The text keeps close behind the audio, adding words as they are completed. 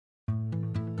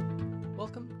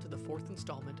fourth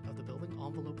installment of the Building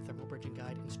Envelope Thermal Bridging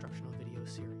Guide instructional video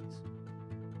series.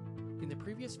 In the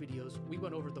previous videos, we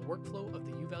went over the workflow of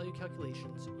the U-value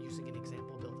calculations using an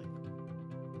example building.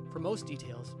 For most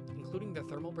details, including the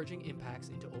thermal bridging impacts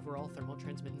into overall thermal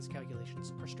transmittance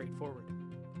calculations, are straightforward.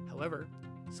 However,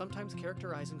 sometimes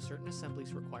characterizing certain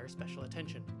assemblies require special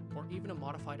attention, or even a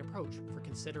modified approach for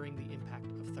considering the impact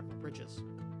of thermal bridges.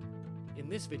 In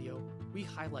this video, we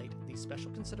highlight these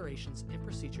special considerations and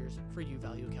procedures for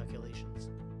U-value calculations.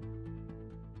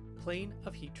 Plane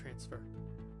of heat transfer.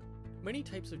 Many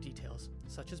types of details,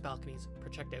 such as balconies,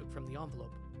 project out from the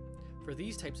envelope. For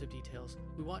these types of details,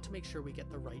 we want to make sure we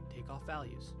get the right takeoff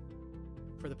values.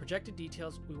 For the projected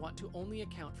details, we want to only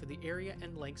account for the area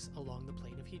and lengths along the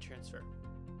plane of heat transfer.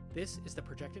 This is the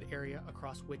projected area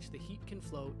across which the heat can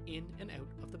flow in and out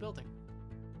of the building.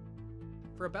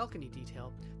 For a balcony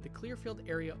detail, the clear field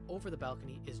area over the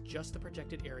balcony is just the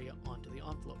projected area onto the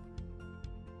envelope,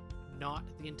 not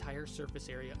the entire surface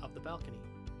area of the balcony.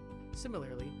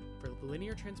 Similarly, for the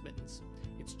linear transmittance,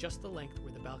 it's just the length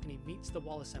where the balcony meets the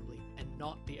wall assembly and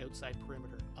not the outside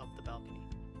perimeter of the balcony.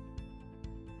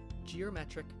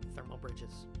 Geometric thermal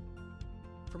bridges.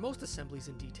 For most assemblies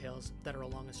and details that are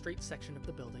along a straight section of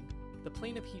the building, the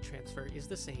plane of heat transfer is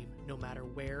the same no matter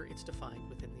where it's defined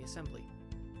within the assembly.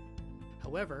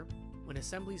 However, when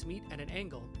assemblies meet at an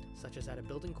angle, such as at a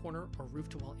building corner or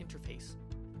roof-to-wall interface,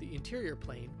 the interior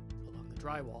plane, along the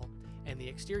drywall, and the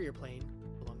exterior plane,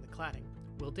 along the cladding,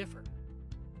 will differ.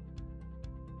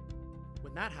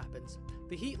 When that happens,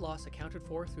 the heat loss accounted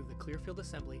for through the clear field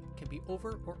assembly can be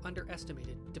over or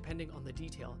underestimated depending on the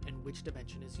detail and which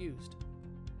dimension is used.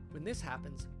 When this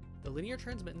happens, the linear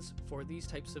transmittance for these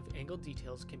types of angled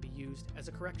details can be used as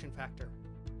a correction factor.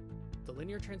 The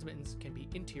linear transmittance can be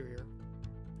interior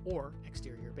or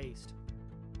exterior based.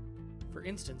 For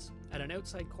instance, at an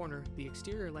outside corner, the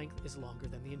exterior length is longer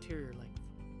than the interior length.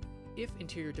 If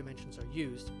interior dimensions are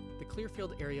used, the clear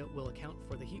field area will account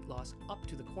for the heat loss up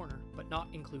to the corner, but not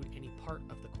include any part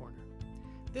of the corner.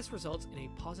 This results in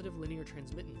a positive linear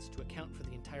transmittance to account for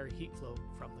the entire heat flow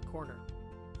from the corner.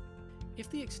 If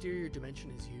the exterior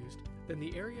dimension is used, then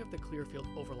the area of the clear field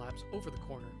overlaps over the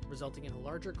corner, resulting in a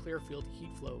larger clear field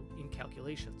heat flow in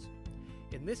calculations.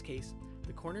 In this case,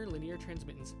 the corner linear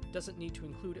transmittance doesn't need to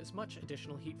include as much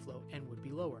additional heat flow and would be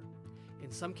lower.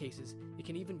 In some cases, it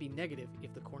can even be negative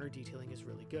if the corner detailing is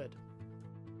really good.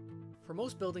 For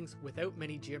most buildings without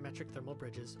many geometric thermal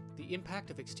bridges, the impact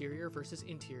of exterior versus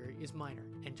interior is minor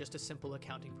and just a simple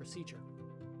accounting procedure.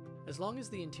 As long as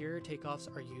the interior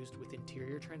takeoffs are used with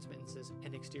interior transmittances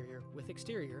and exterior with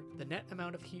exterior, the net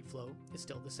amount of heat flow is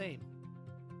still the same.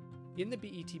 In the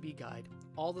BETB guide,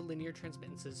 all the linear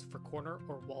transmittances for corner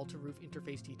or wall-to-roof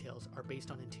interface details are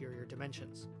based on interior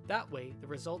dimensions. That way, the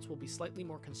results will be slightly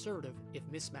more conservative if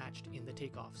mismatched in the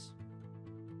takeoffs.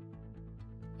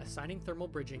 Assigning thermal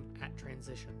bridging at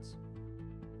transitions.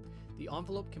 The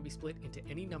envelope can be split into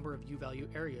any number of U-value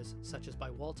areas, such as by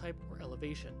wall type or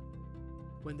elevation.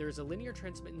 When there is a linear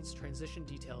transmittance transition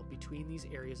detail between these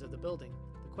areas of the building,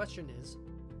 the question is,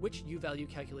 which U-value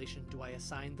calculation do I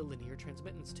assign the linear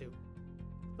transmittance to?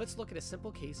 Let's look at a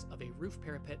simple case of a roof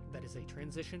parapet that is a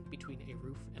transition between a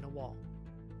roof and a wall.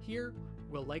 Here,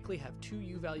 we'll likely have two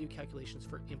U-value calculations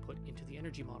for input into the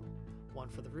energy model, one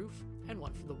for the roof and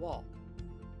one for the wall.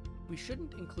 We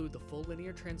shouldn't include the full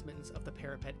linear transmittance of the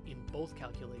parapet in both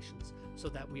calculations so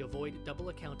that we avoid double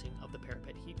accounting of the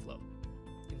parapet heat flow.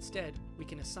 Instead, we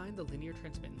can assign the linear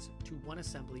transmittance to one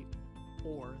assembly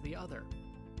or the other.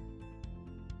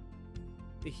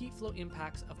 The heat flow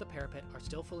impacts of the parapet are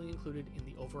still fully included in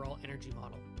the overall energy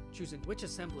model. Choosing which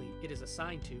assembly it is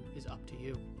assigned to is up to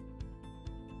you.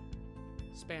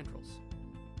 Spandrels.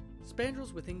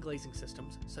 Spandrels within glazing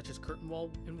systems, such as curtain wall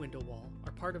and window wall,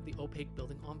 are part of the opaque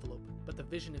building envelope, but the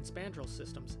vision and spandrel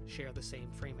systems share the same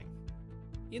framing.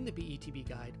 In the BETB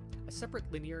guide, a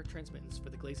separate linear transmittance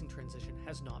for the glazing transition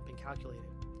has not been calculated.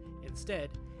 Instead,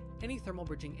 any thermal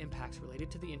bridging impacts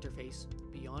related to the interface,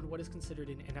 beyond what is considered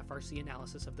an NFRC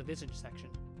analysis of the vision section,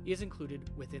 is included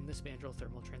within the spandrel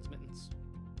thermal transmittance.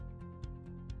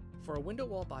 For a window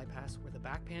wall bypass where the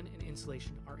backpan and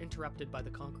insulation are interrupted by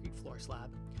the concrete floor slab,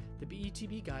 the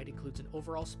BETB guide includes an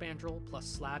overall spandrel plus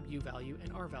slab U-value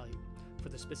and R-value for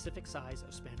the specific size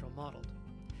of spandrel modeled.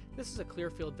 This is a clear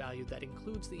field value that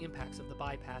includes the impacts of the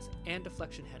bypass and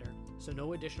deflection header, so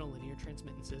no additional linear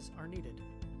transmittances are needed.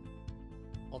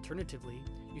 Alternatively,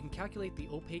 you can calculate the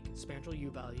opaque spandrel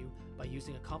U-value by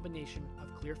using a combination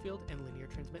of clear field and linear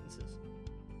transmittances.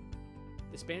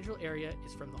 The spandrel area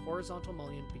is from the horizontal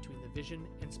mullion between the vision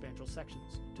and spandrel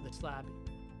sections to the slab,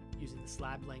 using the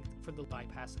slab length for the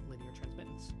bypass linear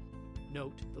transmittance.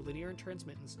 Note, the linear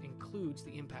transmittance includes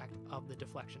the impact of the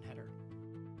deflection header.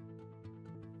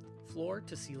 Floor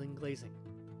to ceiling glazing.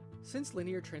 Since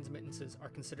linear transmittances are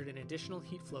considered an additional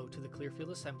heat flow to the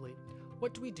Clearfield assembly,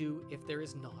 what do we do if there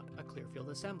is not a Clearfield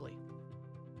assembly?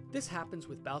 This happens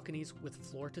with balconies with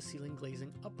floor to ceiling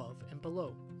glazing above and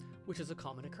below, which is a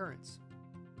common occurrence.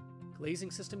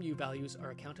 Glazing system U values are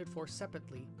accounted for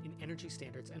separately in energy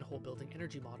standards and whole building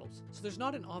energy models, so there's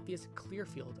not an obvious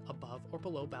Clearfield above or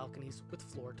below balconies with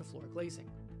floor-to-floor glazing.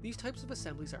 These types of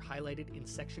assemblies are highlighted in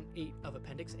Section 8 of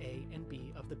Appendix A and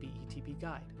B of the BETB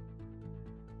Guide.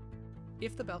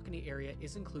 If the balcony area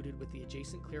is included with the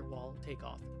adjacent clear wall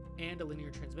takeoff and a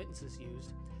linear transmittance is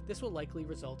used, this will likely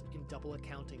result in double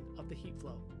accounting of the heat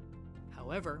flow.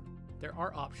 However, there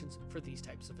are options for these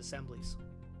types of assemblies.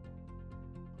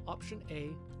 Option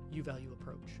A, UValue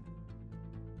Approach.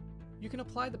 You can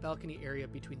apply the balcony area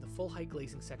between the full height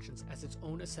glazing sections as its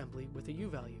own assembly with a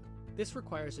U-value. This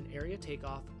requires an area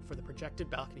takeoff for the projected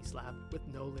balcony slab with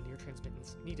no linear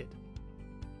transmittance needed.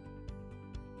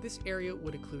 This area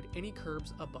would include any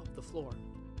curbs above the floor.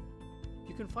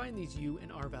 You can find these U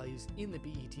and R values in the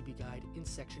BETB Guide in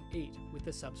Section 8 with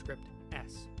the Subscript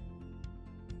S.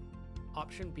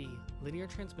 Option B, linear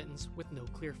transmittance with no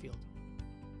Clearfield.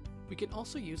 We can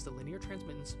also use the linear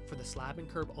transmittance for the slab and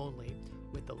curb only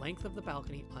with the length of the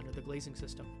balcony under the glazing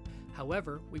system.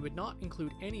 However, we would not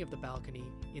include any of the balcony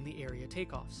in the area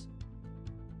takeoffs.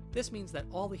 This means that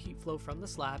all the heat flow from the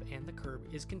slab and the curb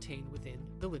is contained within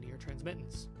the linear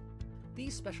transmittance.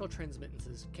 These special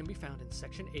transmittances can be found in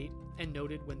Section 8 and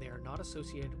noted when they are not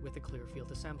associated with a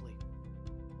Clearfield assembly.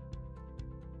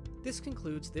 This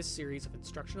concludes this series of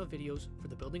instructional videos for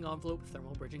the Building Envelope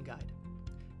Thermal Bridging Guide.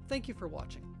 Thank you for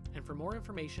watching, and for more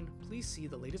information, please see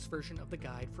the latest version of the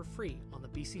guide for free on the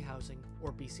BC Housing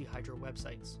or BC Hydro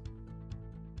websites.